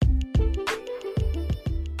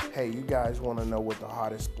Hey, you guys want to know what the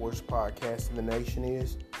hottest sports podcast in the nation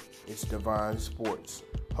is? It's Divine Sports,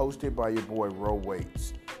 hosted by your boy Ro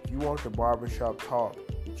Waits. If you want the barbershop talk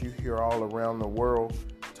that you hear all around the world,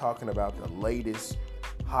 talking about the latest,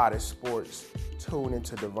 hottest sports, tune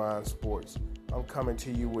into Divine Sports. I'm coming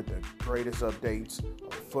to you with the greatest updates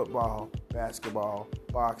on football, basketball,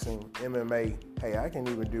 boxing, MMA. Hey, I can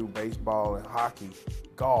even do baseball and hockey,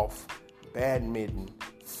 golf, badminton,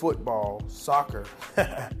 football, soccer,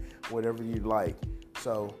 whatever you like.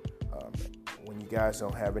 So when you guys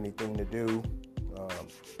don't have anything to do,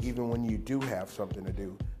 even when you do have something to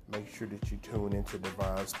do, make sure that you tune into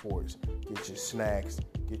Divine Sports. Get your snacks,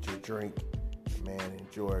 get your drink, man,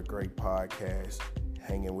 enjoy a great podcast,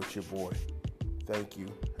 hanging with your boy. Thank you,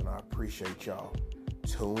 and I appreciate y'all.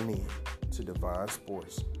 Tune in to Divine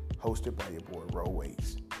Sports, hosted by your boy Ro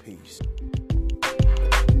Waits. Peace.